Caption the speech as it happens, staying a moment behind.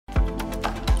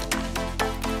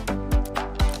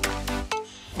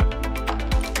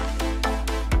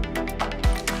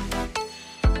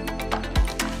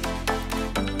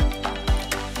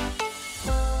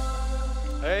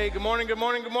morning, good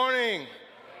morning, good morning.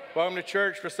 Welcome to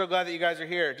church. We're so glad that you guys are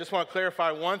here. Just want to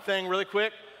clarify one thing really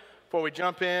quick before we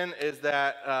jump in is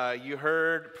that you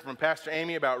heard from Pastor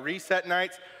Amy about reset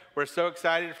nights. We're so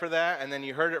excited for that. And then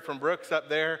you heard it from Brooks up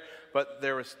there, but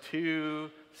there was 2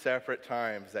 separate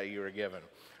times that you were given.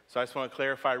 So I just want to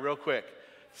clarify real quick.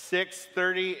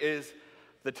 6:30 is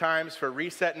the times for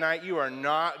reset night. You are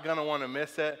not going to want to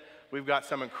miss it. We've got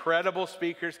some incredible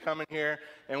speakers coming here,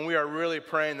 and we are really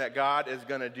praying that God is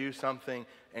going to do something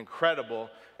incredible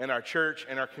in our church,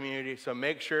 in our community, so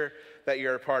make sure that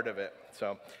you're a part of it.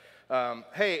 So,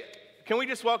 hey, can we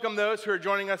just welcome those who are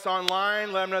joining us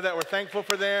online, let them know that we're thankful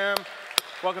for them,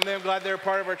 welcome them, glad they're a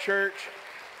part of our church.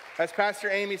 As Pastor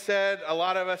Amy said, a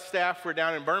lot of us staff were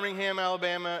down in Birmingham,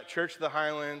 Alabama, Church of the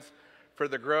Highlands, for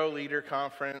the Grow Leader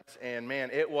Conference, and man,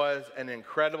 it was an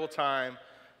incredible time.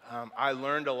 I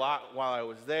learned a lot while I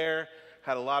was there,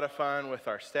 had a lot of fun with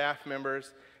our staff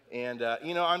members, and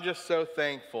I'm just so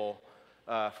thankful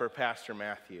for Pastor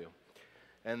Matthew,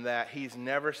 and that he's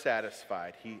never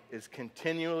satisfied. He is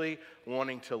continually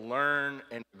wanting to learn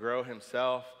and grow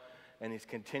himself, and he's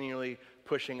continually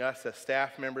pushing us as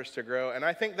staff members to grow, and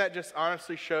I think that just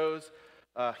honestly shows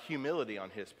humility on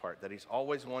his part, that he's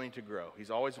always wanting to grow.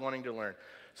 He's always wanting to learn.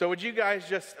 So would you guys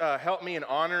just help me in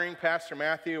honoring Pastor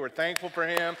Matthew? We're thankful for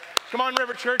him. Come on,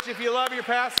 River Church, if you love your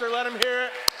pastor, let him hear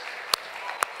it.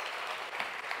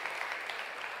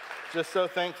 Just so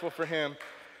thankful for him.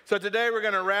 So today we're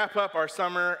going to wrap up our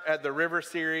Summer at the River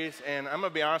series, and I'm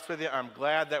going to be honest with you, I'm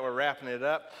glad that we're wrapping it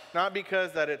up. Not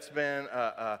because that it's been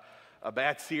a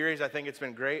bad series, I think it's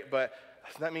been great, but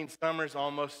that means summer's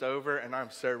almost over, and I'm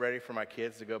so ready for my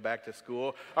kids to go back to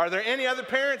school. Are there any other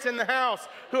parents in the house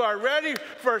who are ready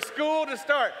for school to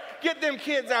start? Get them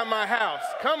kids out of my house.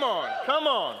 Come on, come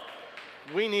on.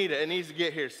 We need it. It needs to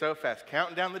get here so fast.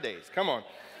 Counting down the days. Come on.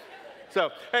 So,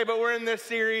 hey, but we're in this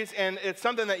series, and it's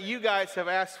something that you guys have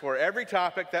asked for. Every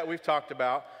topic that we've talked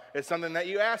about is something that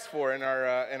you asked for in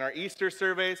our Easter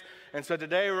surveys. And so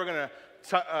today we're going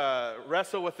to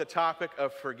wrestle with the topic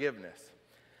of forgiveness.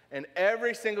 And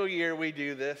every single year we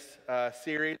do this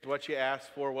series, what you asked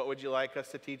for, what would you like us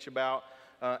to teach about?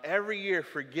 Every year,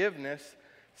 forgiveness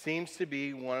seems to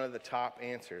be one of the top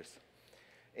answers.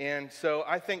 And so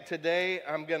I think today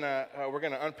we're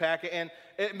gonna unpack it, and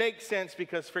it makes sense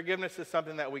because forgiveness is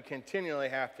something that we continually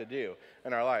have to do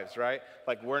in our lives, right?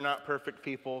 Like, we're not perfect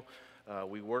people.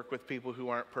 We work with people who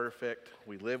aren't perfect.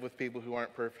 We live with people who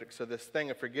aren't perfect. So this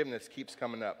thing of forgiveness keeps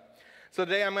coming up. So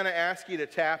today I'm going to ask you to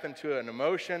tap into an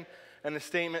emotion and a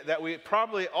statement that we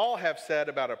probably all have said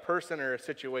about a person or a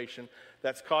situation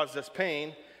that's caused us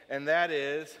pain, and that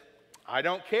is, I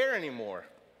don't care anymore.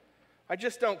 I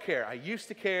just don't care. I used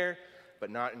to care, but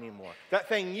not anymore. That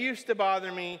thing used to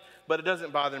bother me, but it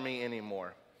doesn't bother me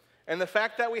anymore. And the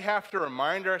fact that we have to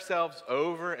remind ourselves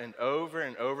over and over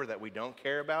and over that we don't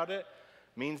care about it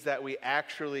means that we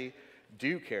actually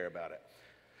do care about it.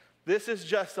 This is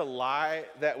just a lie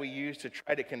that we use to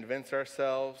try to convince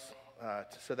ourselves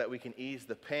so that we can ease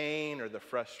the pain or the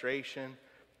frustration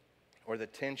or the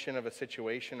tension of a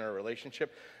situation or a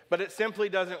relationship, but it simply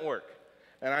doesn't work.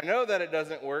 And I know that it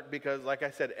doesn't work because, like I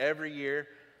said, every year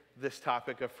this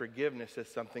topic of forgiveness is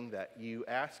something that you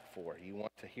ask for. You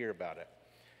want to hear about it.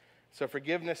 So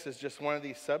forgiveness is just one of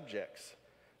these subjects.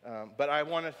 But I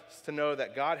want us to know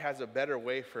that God has a better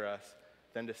way for us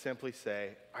than to simply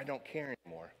say, I don't care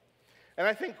anymore. And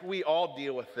I think we all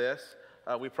deal with this.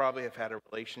 We probably have had a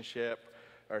relationship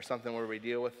or something where we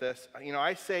deal with this.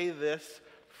 I say this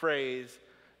phrase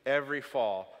every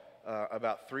fall,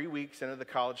 about 3 weeks into the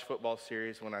college football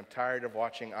series, when I'm tired of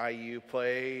watching IU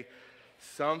play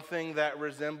something that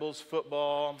resembles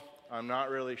football. I'm not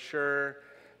really sure.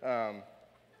 And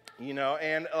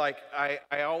like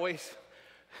I always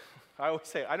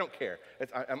say, I don't care.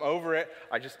 I'm over it.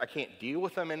 I can't deal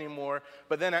with them anymore.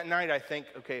 But then at night I think,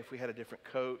 okay, if we had a different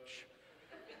coach,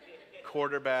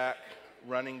 quarterback,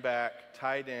 running back,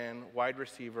 tight end, wide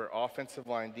receiver, offensive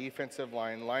line, defensive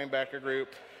line, linebacker group,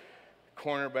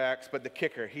 cornerbacks, but the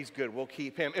kicker, he's good. We'll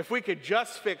keep him. If we could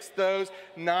just fix those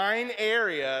 9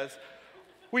 areas,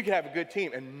 we could have a good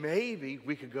team, and maybe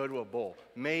we could go to a bowl.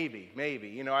 Maybe.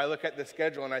 I look at the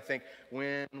schedule and I think,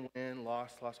 win,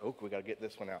 loss. Oh, we got to get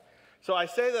this one out. So I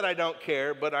say that I don't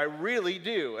care, but I really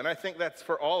do, and I think that's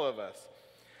for all of us.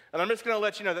 And I'm just going to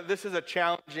let you know that this is a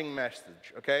challenging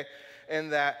message, okay?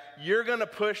 And that you're going to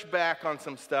push back on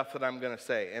some stuff that I'm going to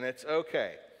say, and it's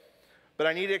okay. But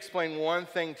I need to explain one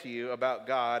thing to you about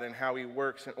God and how he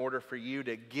works in order for you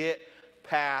to get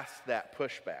past that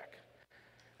pushback.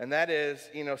 And that is,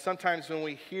 sometimes when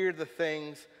we hear the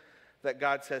things that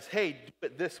God says, hey, do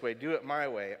it this way, do it my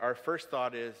way, our first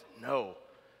thought is, no,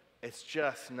 it's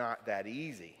just not that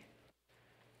easy.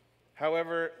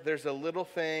 However, there's a little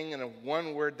thing and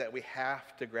one word that we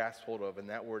have to grasp hold of, and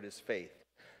that word is faith.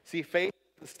 See, faith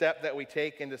is the step that we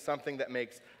take into something that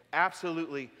makes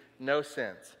absolutely no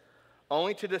sense,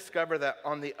 only to discover that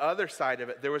on the other side of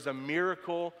it, there was a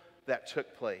miracle that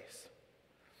took place.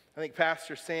 I think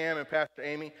Pastor Sam and Pastor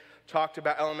Amy talked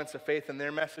about elements of faith in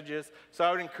their messages, so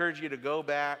I would encourage you to go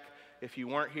back if you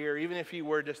weren't here, even if you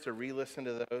were, just to re-listen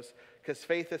to those, because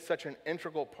faith is such an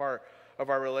integral part of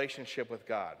our relationship with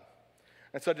God.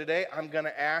 And so today, I'm going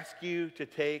to ask you to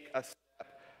take a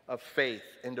step of faith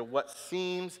into what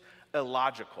seems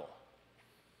illogical.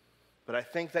 But I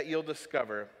think that you'll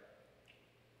discover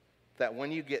that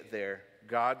when you get there,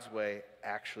 God's way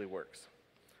actually works.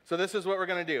 So this is what we're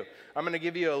going to do. I'm going to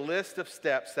give you a list of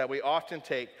steps that we often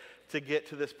take to get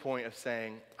to this point of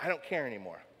saying, I don't care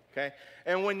anymore, okay?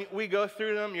 And when we go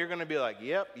through them, you're going to be like,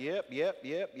 yep,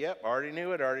 already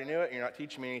knew it, you're not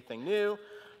teaching me anything new,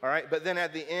 all right? But then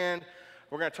at the end,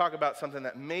 we're going to talk about something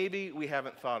that maybe we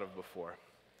haven't thought of before.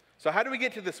 So how do we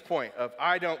get to this point of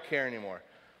I don't care anymore?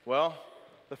 Well,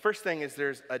 the first thing is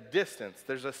there's a distance.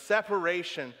 There's a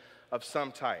separation of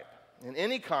some type. In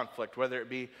any conflict, whether it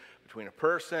be between a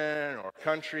person or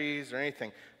countries or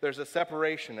anything, there's a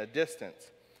separation, a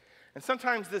distance. And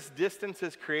sometimes this distance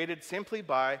is created simply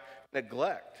by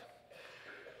neglect.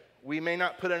 We may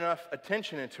not put enough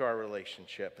attention into our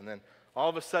relationship, and then all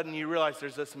of a sudden you realize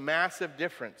there's this massive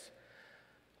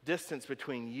distance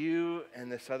between you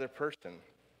and this other person.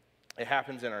 It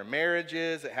happens in our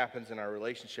marriages, it happens in our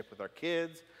relationship with our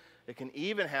kids, it can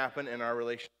even happen in our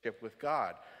relationship with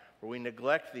God, where we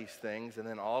neglect these things and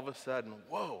then all of a sudden,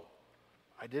 whoa,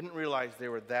 I didn't realize they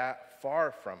were that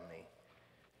far from me.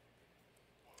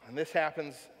 And this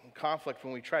happens in conflict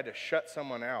when we try to shut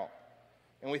someone out.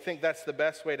 And we think that's the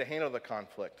best way to handle the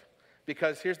conflict.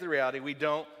 Because here's the reality, we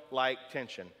don't like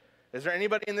tension. Is there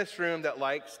anybody in this room that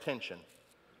likes tension?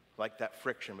 Like that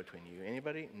friction between you?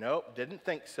 Anybody? Nope, didn't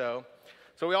think so.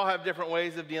 So we all have different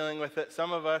ways of dealing with it.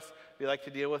 Some of us, we like to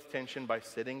deal with tension by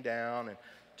sitting down and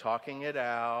talking it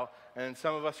out. And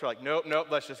some of us are like, nope,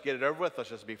 let's just get it over with. Let's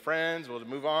just be friends. We'll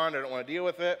move on. I don't want to deal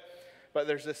with it. But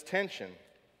there's this tension.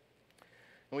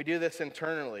 And we do this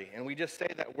internally. And we just say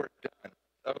that we're done.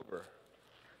 It's over.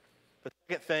 The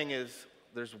second thing is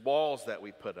there's walls that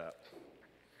we put up.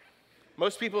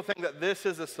 Most people think that this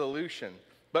is a solution.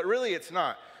 But really it's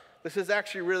not. This is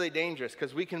actually really dangerous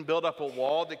because we can build up a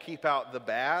wall to keep out the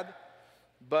bad.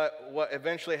 But what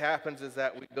eventually happens is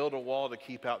that we build a wall to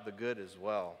keep out the good as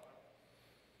well.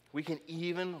 We can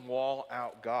even wall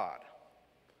out God.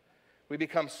 We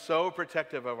become so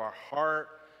protective of our heart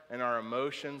and our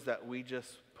emotions that we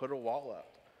just put a wall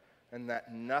up. And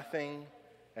that nothing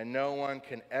and no one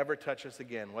can ever touch us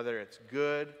again, whether it's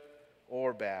good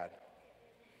or bad.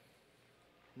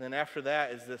 And then after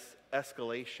that is this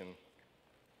escalation.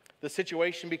 The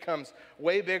situation becomes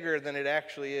way bigger than it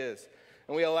actually is.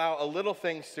 And we allow a little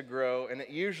things to grow, and it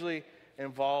usually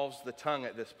involves the tongue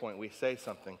at this point. We say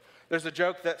something. There's a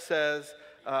joke that says,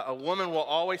 a woman will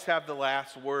always have the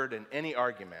last word in any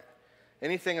argument.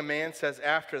 Anything a man says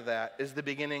after that is the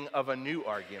beginning of a new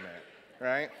argument,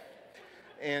 right?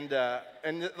 And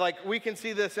like we can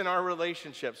see this in our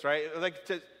relationships, right? Like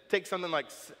to take something like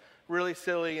really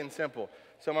silly and simple.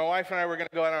 So my wife and I were going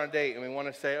to go out on a date, and we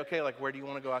want to say, okay, like where do you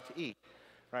want to go out to eat?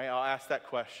 Right? I'll ask that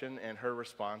question, and her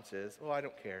response is, well, I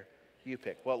don't care. You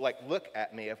pick. Well, like, look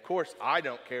at me. Of course, I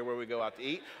don't care where we go out to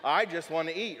eat. I just want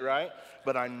to eat, right?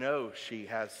 But I know she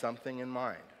has something in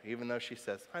mind, even though she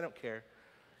says, I don't care.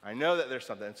 I know that there's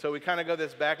something. And so we kind of go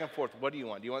this back and forth. What do you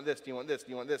want? Do you want this? Do you want this? Do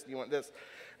you want this? Do you want this?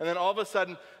 And then all of a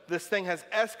sudden, this thing has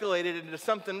escalated into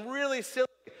something really silly.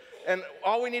 And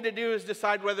all we need to do is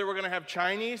decide whether we're going to have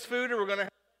Chinese food or we're going to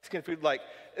have Mexican food. Like,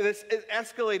 this is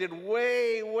escalated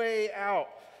way, way out.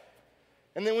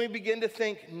 And then we begin to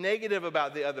think negative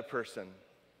about the other person.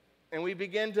 And we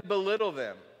begin to belittle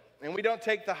them. And we don't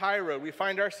take the high road. We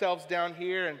find ourselves down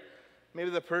here, and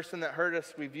maybe the person that hurt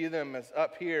us, we view them as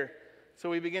up here. So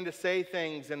we begin to say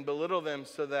things and belittle them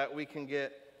so that we can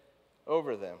get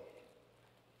over them.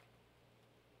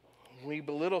 When we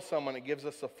belittle someone, it gives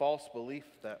us a false belief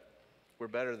that we're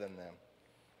better than them.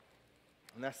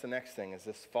 And that's the next thing, is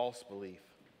this false belief.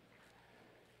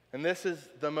 And this is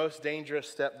the most dangerous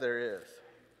step there is,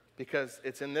 because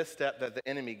it's in this step that the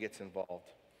enemy gets involved.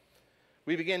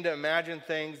 We begin to imagine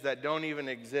things that don't even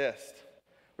exist.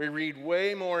 We read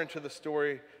way more into the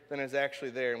story than is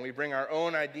actually there, and we bring our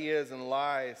own ideas and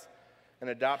lies and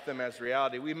adopt them as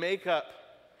reality. We make up,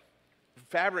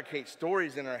 fabricate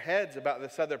stories in our heads about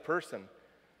this other person.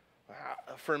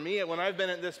 For me, when I've been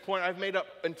at this point, I've made up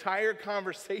entire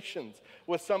conversations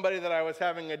with somebody that I was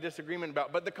having a disagreement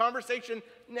about, but the conversation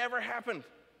never happened.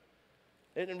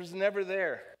 It was never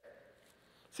there.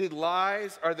 See,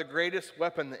 lies are the greatest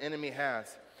weapon the enemy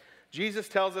has. Jesus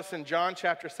tells us in John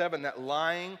chapter 7 that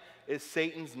lying is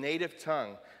Satan's native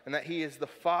tongue and that he is the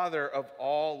father of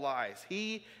all lies.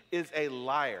 He is a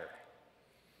liar.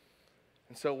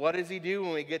 And so what does he do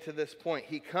when we get to this point?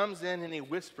 He comes in and he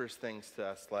whispers things to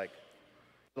us like,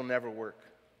 it'll never work.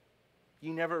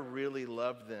 You never really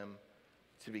loved them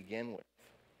to begin with.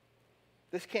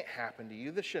 This can't happen to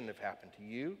you. This shouldn't have happened to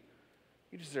you.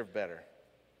 You deserve better.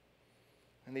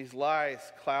 And these lies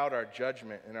cloud our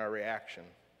judgment and our reaction.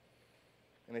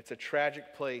 And it's a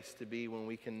tragic place to be when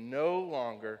we can no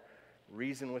longer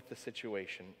reason with the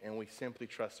situation and we simply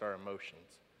trust our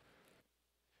emotions.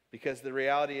 Because the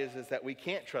reality is that we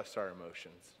can't trust our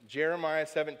emotions. Jeremiah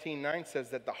 17:9 says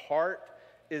that the heart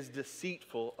is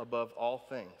deceitful above all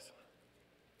things.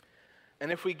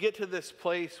 And if we get to this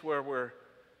place where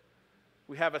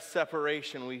we have a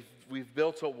separation, we've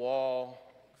built a wall,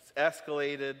 it's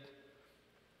escalated,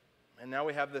 and now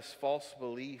we have this false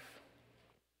belief.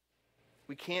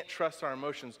 We can't trust our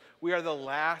emotions. We are the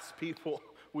last people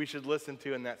we should listen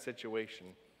to in that situation.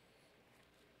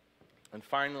 And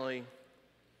finally,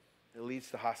 it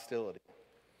leads to hostility.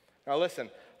 Now listen,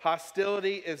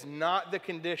 hostility is not the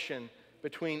condition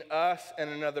between us and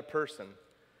another person.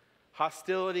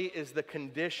 Hostility is the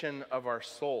condition of our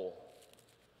soul.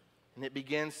 And it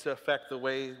begins to affect the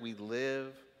way we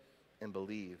live and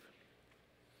believe.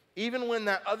 Even when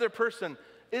that other person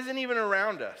isn't even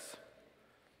around us,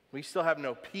 we still have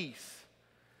no peace.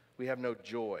 We have no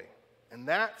joy. And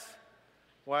that's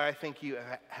why I think you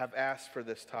have asked for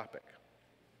this topic.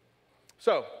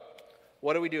 So,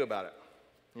 what do we do about it?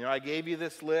 You know, I gave you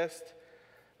this list,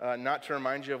 not to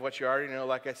remind you of what you already know.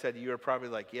 Like I said, you are probably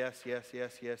like, yes, yes,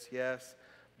 yes, yes, yes.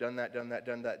 Done that, done that,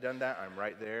 done that, done that. I'm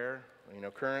right there, you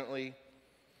know, currently.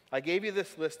 I gave you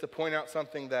this list to point out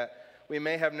something that we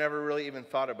may have never really even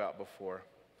thought about before.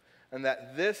 And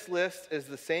that this list is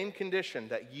the same condition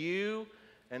that you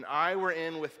and I were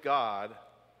in with God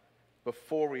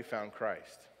before we found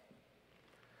Christ.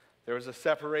 There was a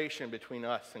separation between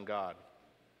us and God.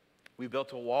 We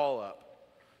built a wall up.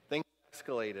 Things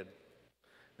escalated.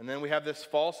 And then we have this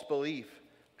false belief.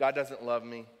 God doesn't love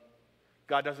me.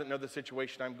 God doesn't know the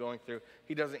situation I'm going through.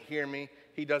 He doesn't hear me.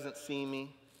 He doesn't see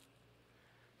me.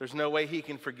 There's no way he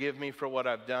can forgive me for what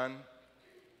I've done.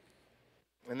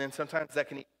 And then sometimes that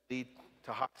can lead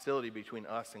to hostility between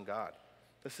us and God.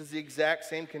 This is the exact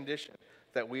same condition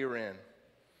that we were in.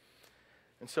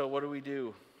 And so what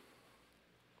do?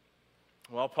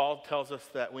 Well, Paul tells us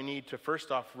that we need to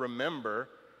first off remember,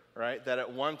 right, that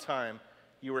at one time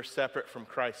you were separate from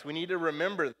Christ. We need to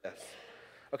remember this.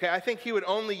 Okay, I think he would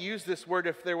only use this word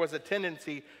if there was a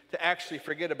tendency to actually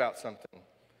forget about something.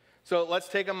 So let's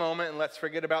take a moment and let's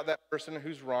forget about that person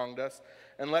who's wronged us,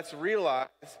 and let's realize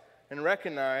and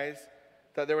recognize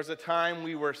that there was a time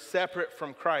we were separate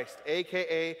from Christ,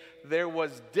 aka there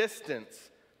was distance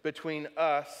between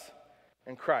us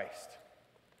and Christ.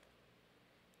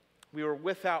 We were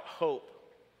without hope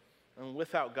and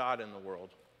without God in the world.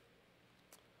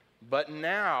 But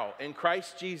now, in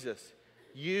Christ Jesus,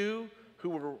 you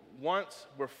who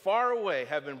were far away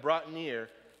have been brought near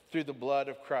through the blood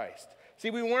of Christ.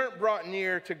 See, we weren't brought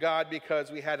near to God because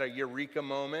we had a eureka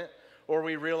moment, or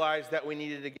we realized that we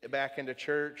needed to get back into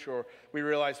church, or we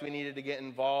realized we needed to get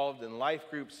involved in life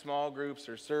groups, small groups,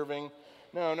 or serving.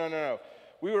 No.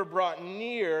 We were brought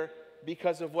near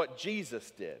because of what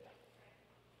Jesus did.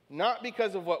 Not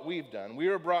because of what we've done. We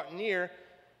were brought near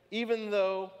even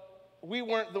though we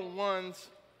weren't the ones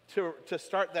to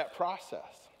start that process.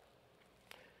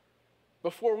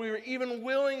 Before we were even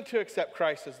willing to accept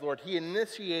Christ as Lord, he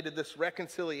initiated this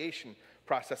reconciliation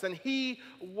process. And he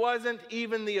wasn't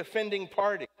even the offending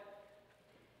party.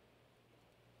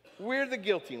 We're the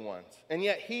guilty ones. And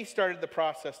yet he started the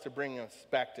process to bring us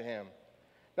back to him.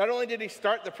 Not only did he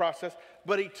start the process,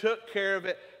 but he took care of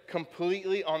it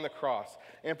completely on the cross.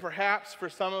 And perhaps for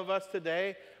some of us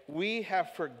today, we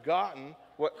have forgotten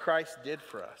what Christ did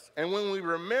for us. And when we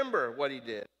remember what he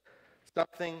did,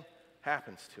 something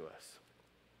happens to us.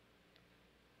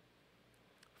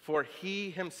 For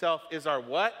he himself is our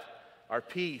what? Our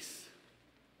peace,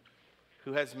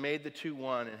 who has made the two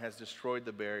one and has destroyed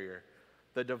the barrier,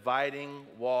 the dividing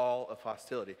wall of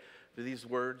hostility. Do these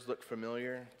words look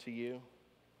familiar to you?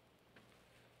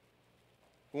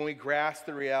 When we grasp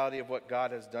the reality of what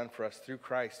God has done for us through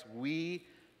Christ, we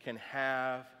can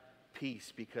have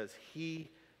peace because he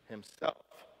himself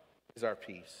is our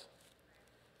peace.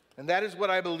 And that is what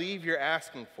I believe you're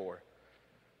asking for.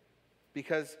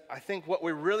 Because I think what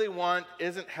we really want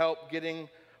isn't help getting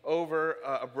over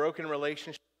a broken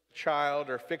relationship with a child,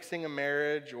 or fixing a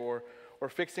marriage, or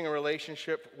fixing a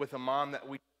relationship with a mom that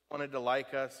we wanted to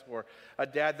like us, or a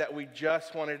dad that we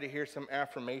just wanted to hear some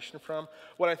affirmation from.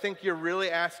 What I think you're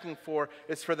really asking for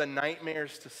is for the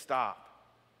nightmares to stop,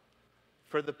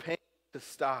 for the pain to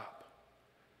stop,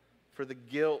 for the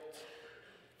guilt,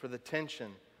 for the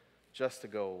tension just to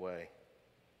go away.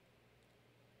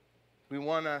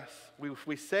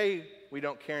 We say we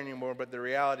don't care anymore, but the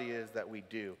reality is that we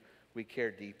do. We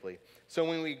care deeply. So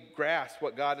when we grasp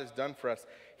what God has done for us,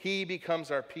 He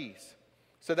becomes our peace.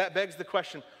 So that begs the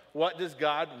question, what does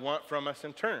God want from us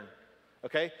in turn?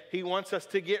 Okay? He wants us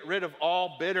to get rid of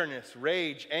all bitterness,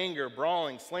 rage, anger,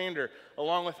 brawling, slander,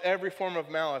 along with every form of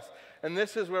malice. And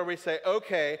this is where we say,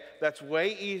 okay, that's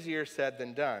way easier said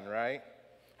than done, right?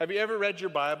 Have you ever read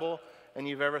your Bible and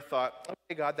you've ever thought,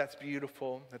 okay, God, that's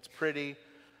beautiful, that's pretty,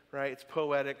 right? It's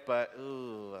poetic, but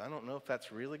I don't know if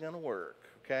that's really going to work,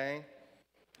 okay?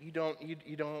 You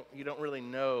don't really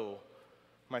know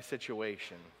my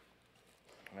situation,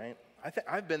 right?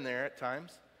 I've been there at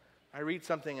times. I read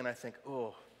something and I think,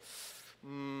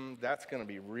 that's going to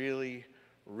be really,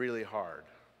 really hard.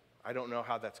 I don't know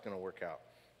how that's going to work out.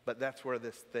 But that's where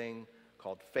this thing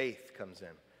called faith comes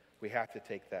in. We have to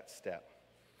take that step.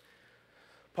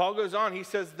 Paul goes on, he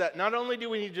says that not only do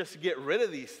we need just to get rid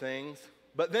of these things,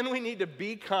 but then we need to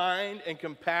be kind and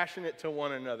compassionate to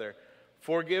one another,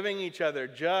 forgiving each other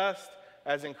just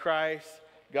as in Christ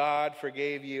God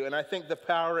forgave you. And I think the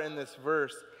power in this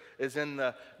verse is in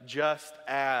the just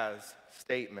as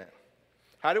statement.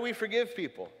 How do we forgive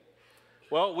people?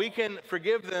 Well, we can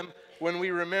forgive them when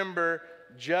we remember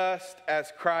just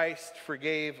as Christ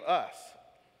forgave us.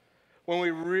 When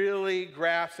we really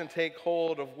grasp and take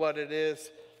hold of what it is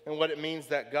and what it means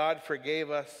that God forgave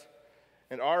us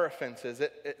and our offenses.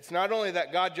 It's not only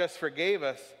that God just forgave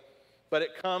us, but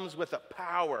it comes with a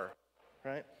power,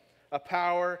 right? A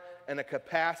power and a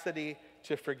capacity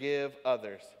to forgive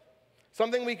others.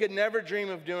 Something we could never dream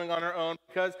of doing on our own,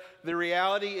 because the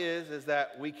reality is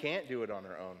that we can't do it on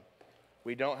our own.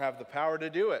 We don't have the power to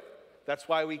do it. That's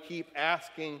why we keep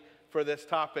asking for this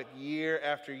topic year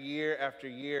after year after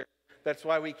year. That's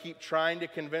why we keep trying to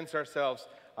convince ourselves,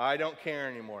 I don't care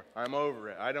anymore. I'm over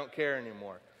it. I don't care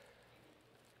anymore.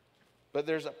 But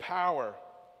there's a power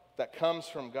that comes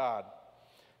from God.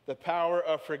 The power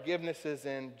of forgiveness is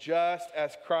in just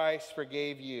as Christ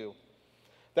forgave you.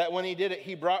 That when He did it,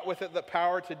 He brought with it the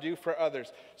power to do for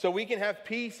others. So we can have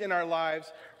peace in our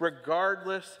lives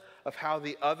regardless of how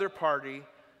the other party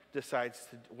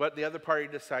what the other party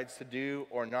decides to do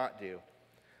or not do.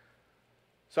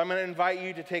 So I'm going to invite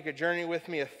you to take a journey with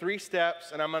me of 3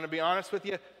 steps, and I'm going to be honest with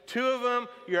you. 2 of them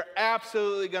you're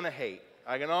absolutely going to hate.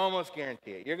 I can almost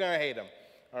guarantee it. You're going to hate them,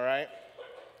 all right?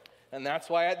 And that's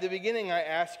why at the beginning I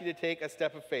asked you to take a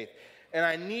step of faith. And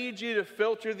I need you to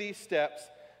filter these steps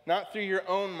not through your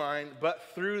own mind, but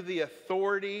through the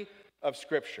authority of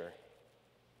Scripture.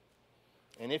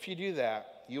 And if you do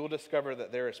that, you will discover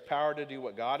that there is power to do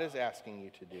what God is asking you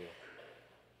to do.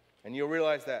 And you'll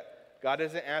realize that God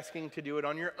isn't asking to do it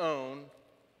on your own.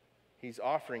 He's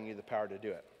offering you the power to do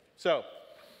it. So,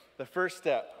 the first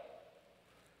step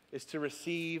is to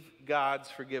receive God's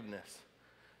forgiveness.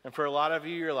 And for a lot of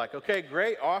you, you're like, okay,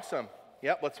 great, awesome.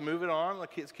 Yep, let's move it on.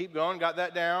 Let's keep going. Got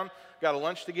that down. Got a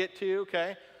lunch to get to,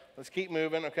 okay? Let's keep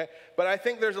moving, okay? But I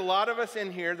think there's a lot of us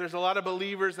in here, there's a lot of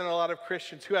believers and a lot of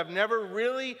Christians who have never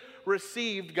really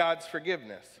received God's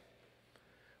forgiveness.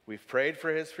 We've prayed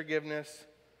for His forgiveness.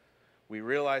 We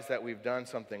realize that we've done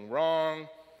something wrong,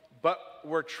 but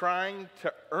we're trying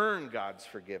to earn God's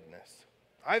forgiveness.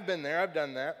 I've been there. I've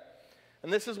done that.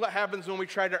 And this is what happens when we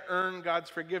try to earn God's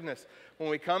forgiveness. When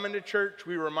we come into church,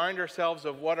 we remind ourselves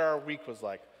of what our week was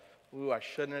like. Ooh, I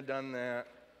shouldn't have done that.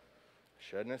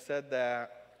 Shouldn't have said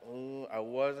that. Ooh, I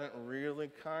wasn't really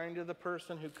kind to the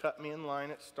person who cut me in line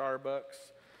at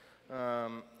Starbucks.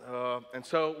 And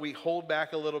so we hold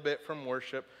back a little bit from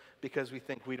worship because we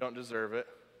think we don't deserve it,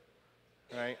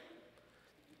 right?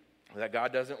 That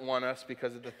God doesn't want us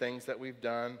because of the things that we've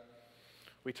done.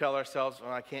 We tell ourselves,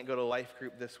 I can't go to life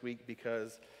group this week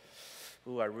because,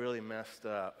 I really messed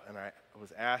up. And I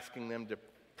was asking them to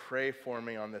pray for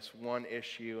me on this one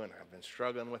issue, and I've been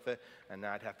struggling with it, and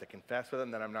now I'd have to confess with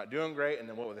them that I'm not doing great, and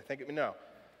then what would they think of me? No.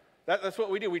 That's what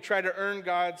we do. We try to earn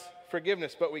God's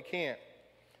forgiveness, but we can't.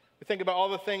 We think about all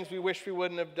the things we wish we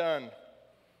wouldn't have done.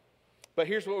 But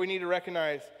here's what we need to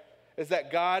recognize, is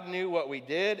that God knew what we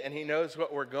did, and He knows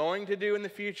what we're going to do in the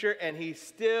future, and He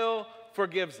still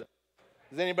forgives us.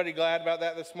 Is anybody glad about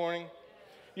that this morning?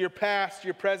 Your past,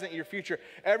 your present, your future,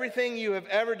 everything you have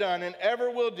ever done and ever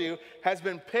will do has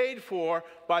been paid for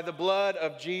by the blood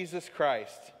of Jesus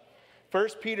Christ.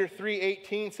 1 Peter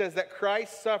 3:18 says that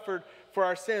Christ suffered for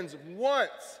our sins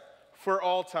once for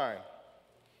all time.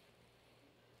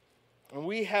 And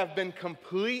we have been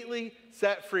completely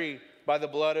set free by the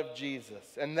blood of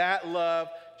Jesus. And that love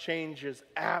changes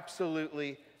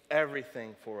absolutely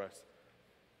everything for us.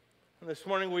 And this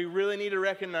morning we really need to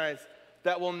recognize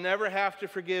that we'll never have to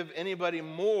forgive anybody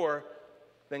more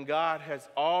than God has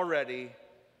already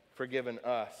forgiven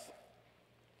us.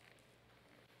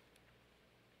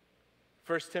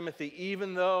 1 Timothy,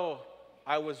 even though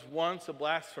I was once a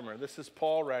blasphemer, this is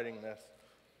Paul writing this,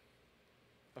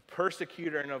 a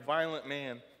persecutor and a violent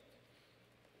man.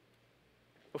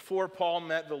 Before Paul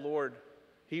met the Lord,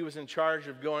 he was in charge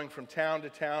of going from town to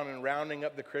town and rounding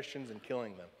up the Christians and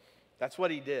killing them. That's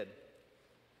what he did.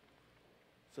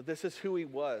 So this is who he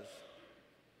was.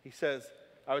 He says,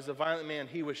 I was a violent man.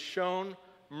 He was shown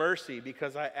mercy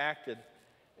because I acted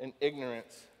in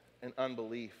ignorance and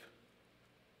unbelief.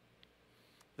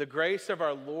 The grace of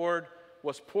our Lord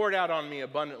was poured out on me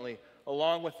abundantly,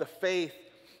 along with the faith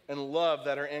and love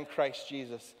that are in Christ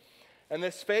Jesus. And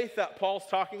this faith that Paul's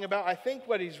talking about, I think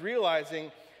what he's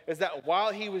realizing is that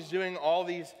while he was doing all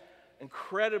these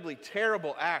incredibly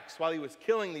terrible acts, while he was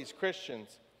killing these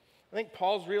Christians, I think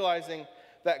Paul's realizing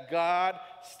that God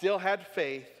still had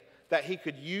faith that he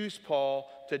could use Paul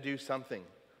to do something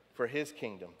for his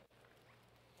kingdom.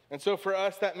 And so for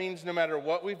us, that means no matter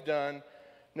what we've done,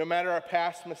 no matter our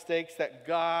past mistakes, that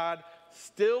God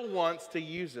still wants to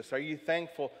use us. Are you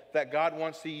thankful that God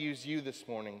wants to use you this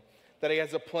morning? That he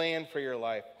has a plan for your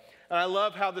life? And I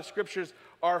love how the scriptures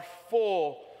are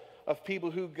full of people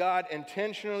who God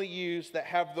intentionally used that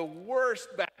have the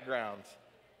worst backgrounds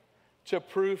to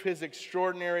prove his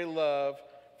extraordinary love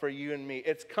for you and me.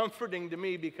 It's comforting to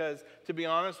me because, to be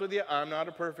honest with you, I'm not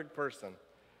a perfect person,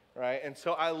 right? And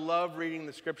so I love reading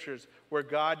the scriptures where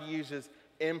God uses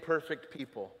imperfect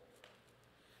people.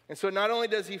 And so not only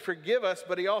does he forgive us,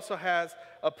 but he also has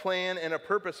a plan and a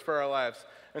purpose for our lives.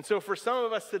 And so for some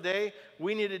of us today,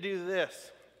 we need to do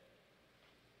this.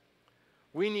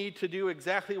 We need to do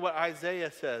exactly what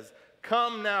Isaiah says.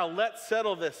 Come now, let's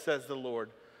settle this, says the Lord.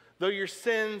 Though your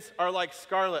sins are like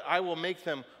scarlet, I will make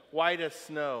them white as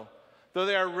snow. Though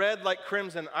they are red like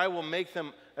crimson, I will make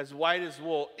them as white as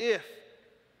wool, if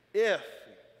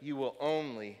you will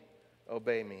only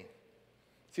obey me.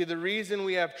 See, the reason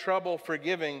we have trouble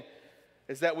forgiving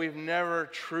is that we've never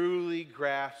truly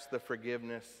grasped the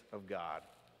forgiveness of God.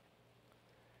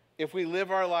 If we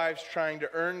live our lives trying to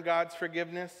earn God's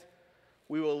forgiveness,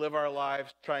 we will live our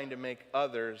lives trying to make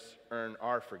others earn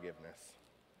our forgiveness.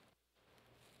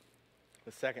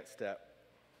 The second step,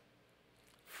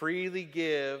 freely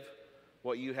give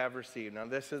what you have received. Now,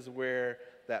 this is where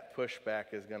that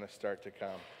pushback is going to start to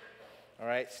come. All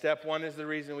right, step one is the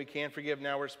reason we can't forgive.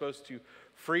 Now we're supposed to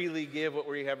freely give what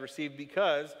we have received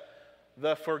because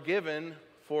the forgiven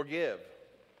forgive.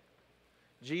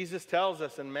 Jesus tells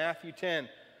us in Matthew 10,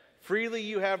 freely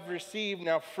you have received,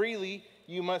 now freely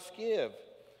you must give.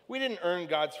 We didn't earn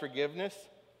God's forgiveness,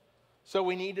 so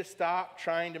we need to stop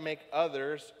trying to make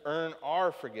others earn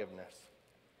our forgiveness.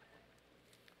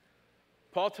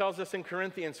 Paul tells us in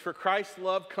Corinthians, for Christ's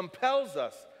love compels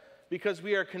us because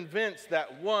we are convinced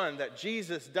that one, that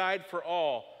Jesus died for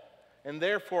all, and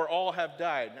therefore all have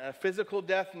died. A physical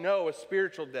death? No, a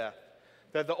spiritual death.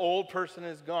 That the old person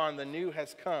is gone, the new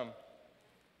has come.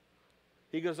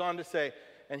 He goes on to say,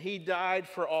 and he died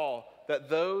for all, that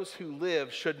those who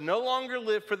live should no longer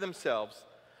live for themselves,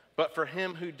 but for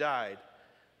him who died,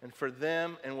 and for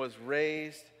them and was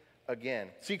raised again.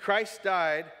 See, Christ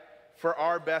died for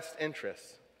our best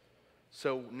interests.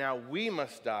 So now we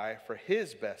must die for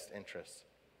his best interests.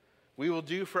 We will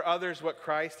do for others what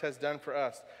Christ has done for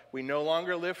us. We no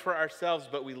longer live for ourselves,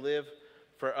 but we live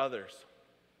for others.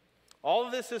 All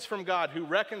of this is from God, who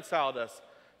reconciled us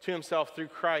to himself through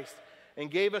Christ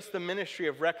and gave us the ministry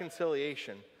of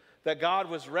reconciliation, that God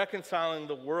was reconciling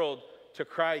the world to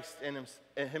Christ and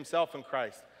himself in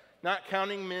Christ, not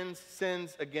counting men's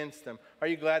sins against them. Are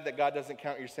you glad that God doesn't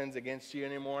count your sins against you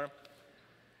anymore?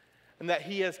 And that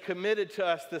he has committed to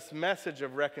us this message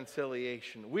of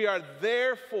reconciliation. We are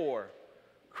therefore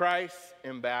Christ's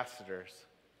ambassadors.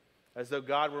 As though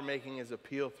God were making his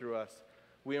appeal through us,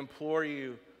 we implore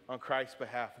you on Christ's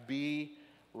behalf, be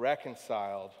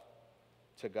reconciled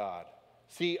to God.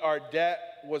 See, our debt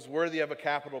was worthy of a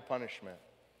capital punishment,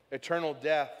 eternal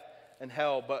death and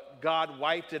hell, but God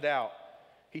wiped it out.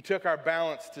 He took our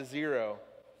balance to zero.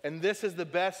 And this is the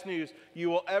best news you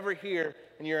will ever hear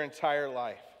in your entire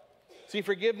life. See,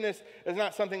 forgiveness is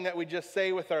not something that we just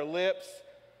say with our lips,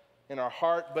 in our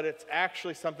heart, but it's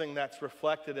actually something that's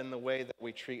reflected in the way that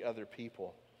we treat other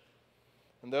people.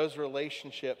 And those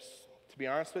relationships, to be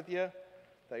honest with you,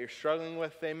 that you're struggling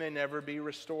with, they may never be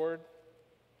restored,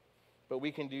 but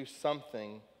we can do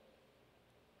something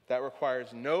that requires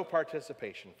no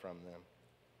participation from them.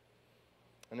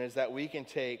 And is that we can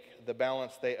take the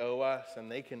balance they owe us and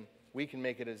we can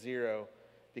make it a zero,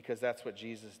 because that's what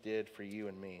Jesus did for you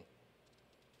and me.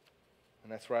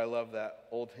 And that's why I love that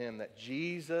old hymn, that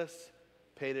Jesus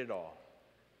paid it all,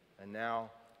 and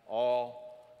now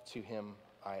all to him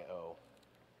I owe.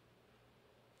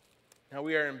 Now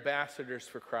we are ambassadors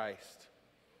for Christ.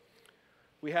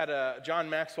 We had John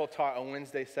Maxwell taught a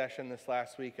Wednesday session this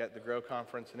last week at the Grow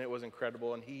Conference, and it was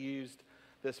incredible. And he used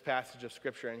this passage of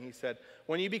Scripture, and he said,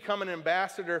 when you become an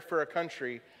ambassador for a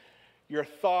country, your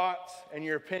thoughts and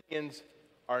your opinions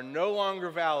are no longer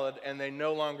valid, and they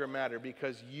no longer matter,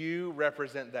 because you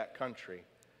represent that country.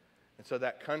 And so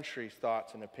that country's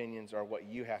thoughts and opinions are what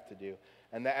you have to do.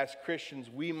 And that as Christians,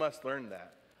 we must learn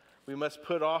that. We must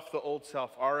put off the old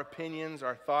self. Our opinions,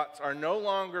 our thoughts are no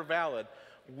longer valid.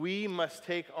 We must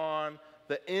take on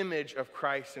the image of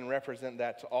Christ and represent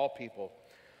that to all people.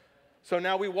 So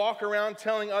now we walk around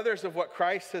telling others of what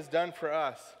Christ has done for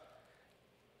us,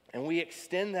 and we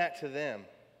extend that to them.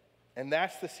 And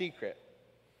that's the secret.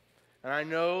 And I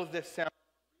know this sounds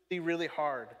really, really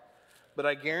hard, but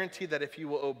I guarantee that if you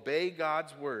will obey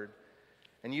God's word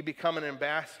and you become an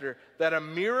ambassador, that a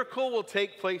miracle will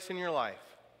take place in your life.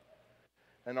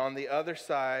 And on the other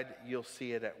side, you'll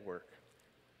see it at work.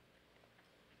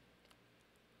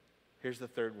 Here's the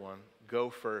third one.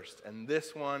 Go first. And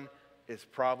this one is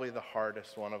probably the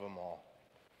hardest one of them all.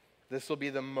 This will be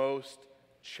the most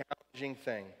challenging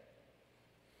thing.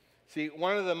 See,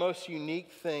 one of the most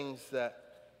unique things that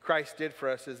Christ did for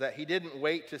us is that he didn't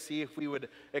wait to see if we would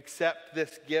accept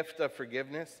this gift of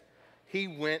forgiveness. He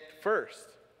went first.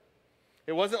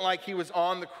 It wasn't like he was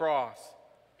on the cross,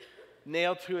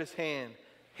 nailed to his hand,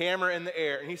 hammer in the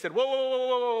air, and he said,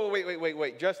 whoa,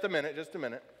 wait, just a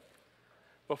minute.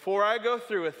 Before I go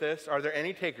through with this, are there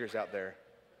any takers out there?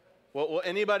 Will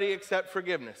anybody accept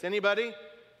forgiveness? Anybody?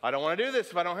 I don't want to do this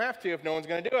if I don't have to, if no one's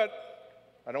going to do it.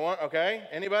 Okay,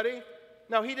 anybody?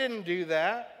 No, he didn't do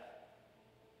that.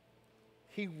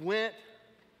 He went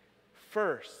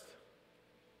first.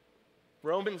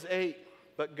 Romans 8,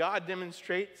 but God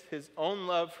demonstrates his own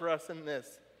love for us in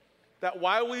this, that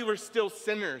while we were still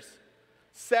sinners,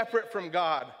 separate from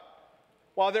God,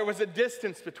 while there was a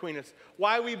distance between us,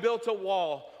 while we built a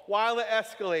wall, while it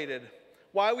escalated,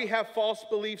 while we have false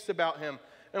beliefs about him,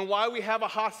 and while we have a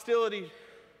hostility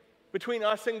between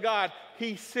us and God,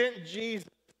 he sent Jesus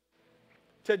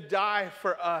to die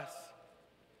for us.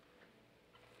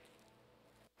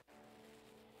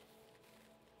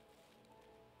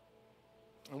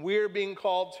 And we are being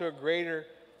called to a greater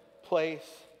place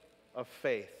of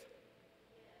faith.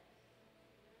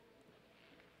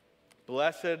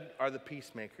 Blessed are the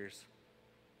peacemakers,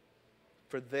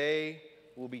 for they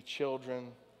will be children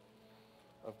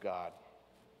of God.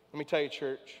 Let me tell you,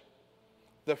 church,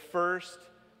 the first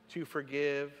to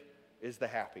forgive is the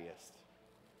happiest.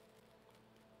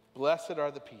 Blessed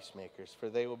are the peacemakers, for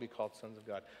they will be called sons of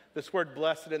God. This word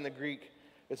blessed in the Greek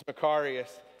is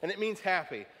makarios, and it means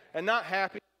happy. And not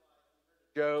happy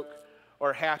joke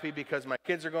or happy because my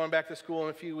kids are going back to school in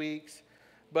a few weeks,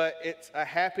 but it's a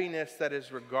happiness that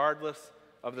is regardless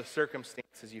of the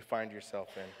circumstances you find yourself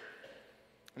in.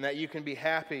 And that you can be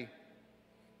happy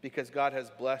because God has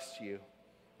blessed you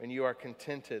and you are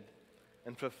contented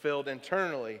and fulfilled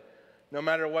internally, no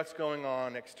matter what's going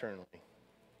on externally.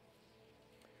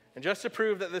 And just to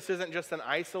prove that this isn't just an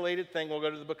isolated thing, we'll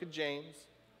go to the book of James.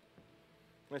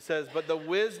 It says, but the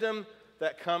wisdom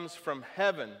that comes from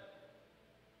heaven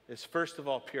is first of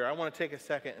all pure. I want to take a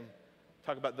second and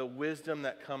talk about the wisdom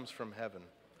that comes from heaven.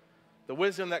 The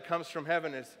wisdom that comes from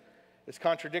heaven is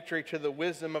contradictory to the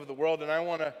wisdom of the world, and I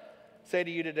want to say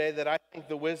to you today that I think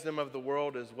the wisdom of the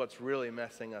world is what's really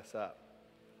messing us up.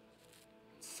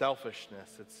 It's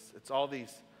selfishness. It's all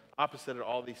these opposite of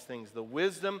all these things. The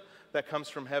wisdom that comes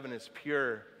from heaven is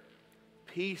pure,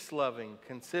 peace-loving,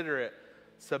 considerate,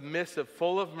 submissive,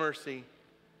 full of mercy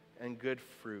and good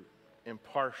fruit,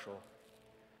 impartial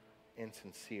and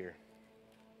sincere.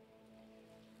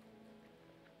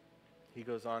 He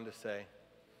goes on to say,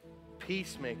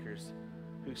 peacemakers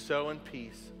who sow in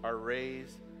peace are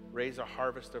raise a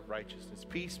harvest of righteousness.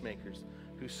 Peacemakers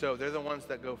who sow, they're the ones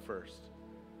that go first.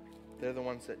 They're the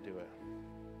ones that do it.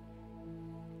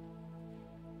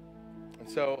 And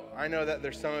so I know that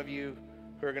there's some of you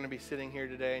who are going to be sitting here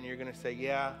today and you're going to say,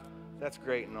 yeah, that's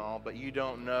great and all, but you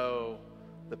don't know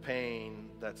the pain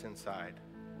that's inside.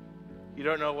 You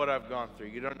don't know what I've gone through.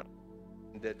 You don't know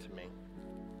what it did to me.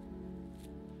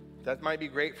 That might be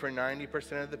great for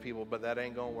 90% of the people, but that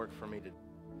ain't going to work for me today.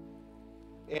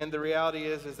 And the reality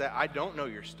is that I don't know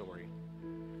your story.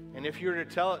 And if you were to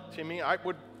tell it to me, I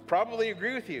would probably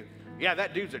agree with you. Yeah,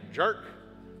 that dude's a jerk.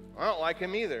 I don't like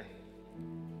him either.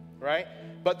 Right?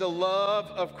 But the love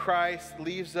of Christ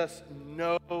leaves us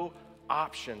no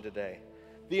option today.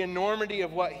 The enormity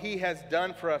of what he has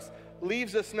done for us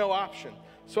leaves us no option.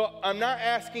 So I'm not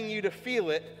asking you to feel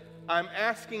it. I'm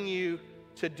asking you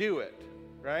to do it.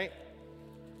 Right?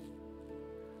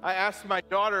 I asked my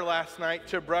daughter last night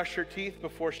to brush her teeth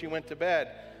before she went to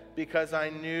bed because I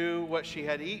knew what she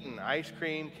had eaten, ice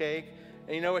cream, cake.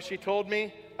 And you know what she told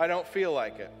me? I don't feel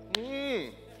like it.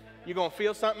 You're going to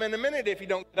feel something in a minute if you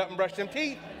don't get up and brush them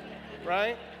teeth,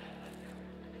 right?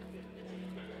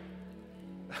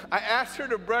 I asked her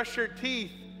to brush her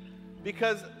teeth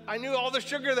because I knew all the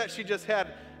sugar that she just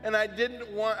had, and I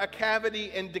didn't want a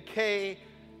cavity and decay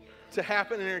to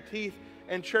happen in her teeth.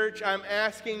 And church, I'm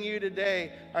asking you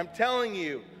today, I'm telling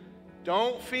you,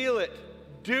 don't feel it,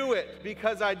 do it,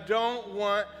 because I don't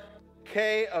want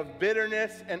decay of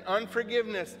bitterness and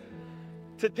unforgiveness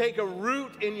to take a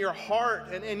root in your heart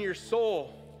and in your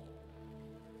soul.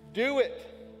 Do it.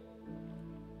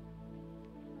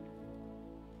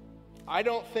 I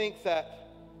don't think that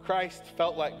Christ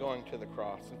felt like going to the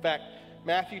cross. In fact,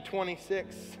 Matthew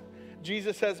 26,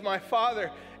 Jesus says, "My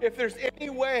Father, if there's any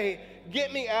way,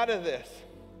 get me out of this."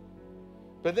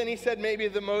 But then he said maybe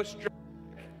the most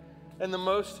dramatic and the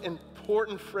most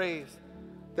important phrase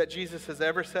that Jesus has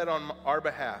ever said on our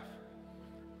behalf.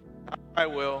 "Not my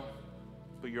will,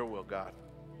 but your will, God."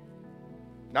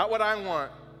 Not what I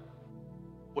want,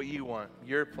 what you want,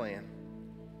 your plan.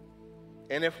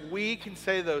 And if we can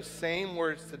say those same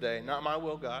words today, not my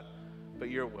will, God, but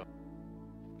your will.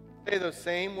 Say those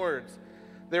same words.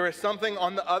 There is something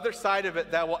on the other side of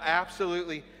it that will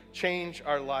absolutely change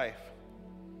our life.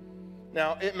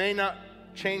 Now, it may not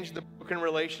change the broken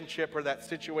relationship or that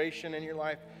situation in your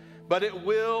life, but it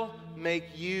will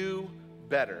make you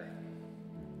better.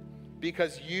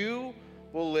 Because you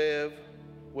will live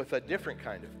with a different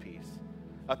kind of peace.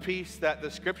 A peace that the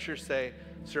scriptures say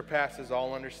surpasses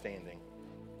all understanding.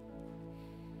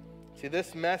 See,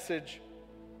 this message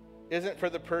isn't for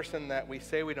the person that we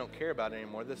say we don't care about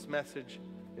anymore. This message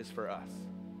is for us.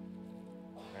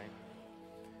 Right?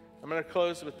 I'm going to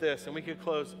close with this, and we could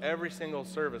close every single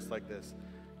service like this.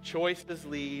 Choices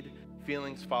lead,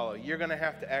 feelings follow. You're going to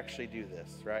have to actually do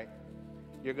this, right?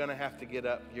 You're going to have to get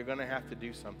up. You're going to have to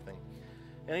do something.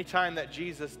 Anytime that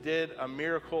Jesus did a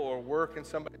miracle or work in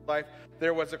somebody's life,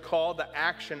 there was a call to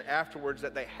action afterwards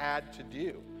that they had to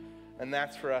do. And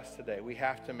that's for us today. We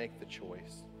have to make the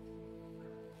choice.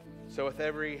 So with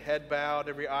every head bowed,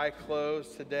 every eye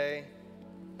closed today,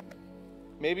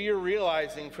 maybe you're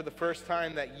realizing for the first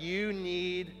time that you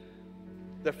need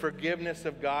the forgiveness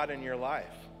of God in your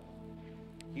life.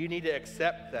 You need to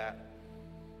accept that.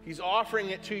 He's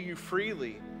offering it to you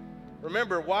freely.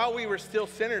 Remember, while we were still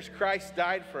sinners, Christ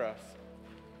died for us.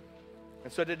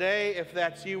 And so today, if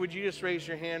that's you, would you just raise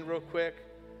your hand real quick?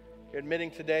 You're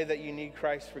admitting today that you need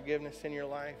Christ's forgiveness in your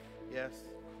life? Yes.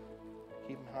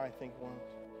 Keep them high, think one.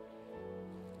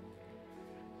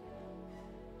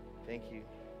 Thank you.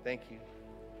 Thank you.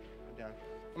 I'm done.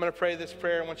 I'm going to pray this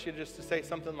prayer. I want you just to say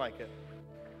something like it.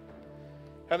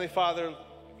 Heavenly Father,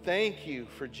 thank you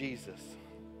for Jesus.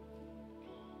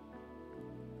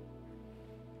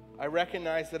 I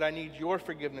recognize that I need your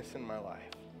forgiveness in my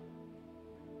life.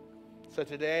 So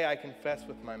today I confess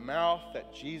with my mouth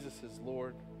that Jesus is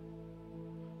Lord.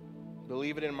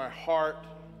 Believe it in my heart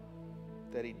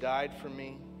that he died for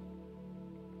me,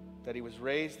 that he was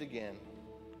raised again,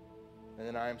 and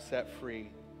then I am set free,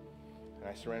 and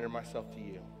I surrender myself to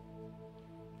you.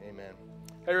 Amen.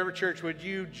 Hey, River Church, would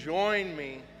you join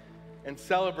me in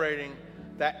celebrating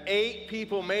that 8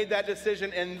 people made that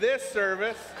decision in this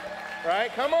service?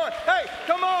 Right? Come on. Hey,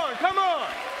 come on, come on.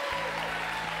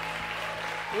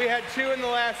 We had 2 in the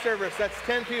last service. That's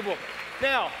 10 people.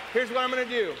 Now, here's what I'm going to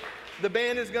do. The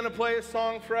band is going to play a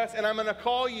song for us, and I'm going to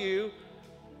call you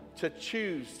to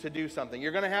choose to do something.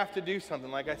 You're going to have to do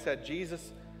something. Like I said,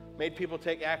 Jesus made people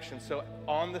take action. So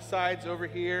on the sides over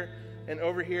here and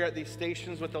over here at these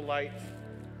stations with the lights,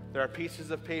 there are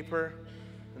pieces of paper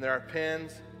and there are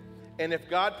pens. And if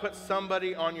God puts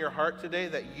somebody on your heart today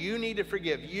that you need to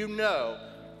forgive, you know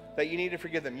that you need to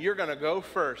forgive them, you're going to go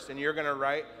first and you're going to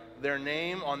write their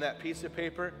name on that piece of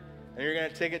paper, and you're going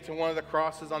to take it to one of the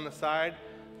crosses on the side.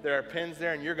 There are pins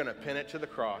there, and you're going to pin it to the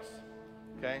cross.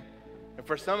 Okay? And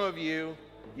for some of you,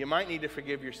 you might need to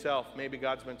forgive yourself. Maybe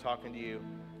God's been talking to you,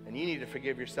 and you need to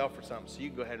forgive yourself for something, so you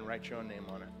can go ahead and write your own name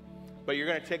on it. But you're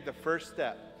going to take the first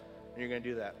step, and you're going to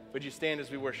do that. Would you stand as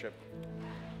we worship?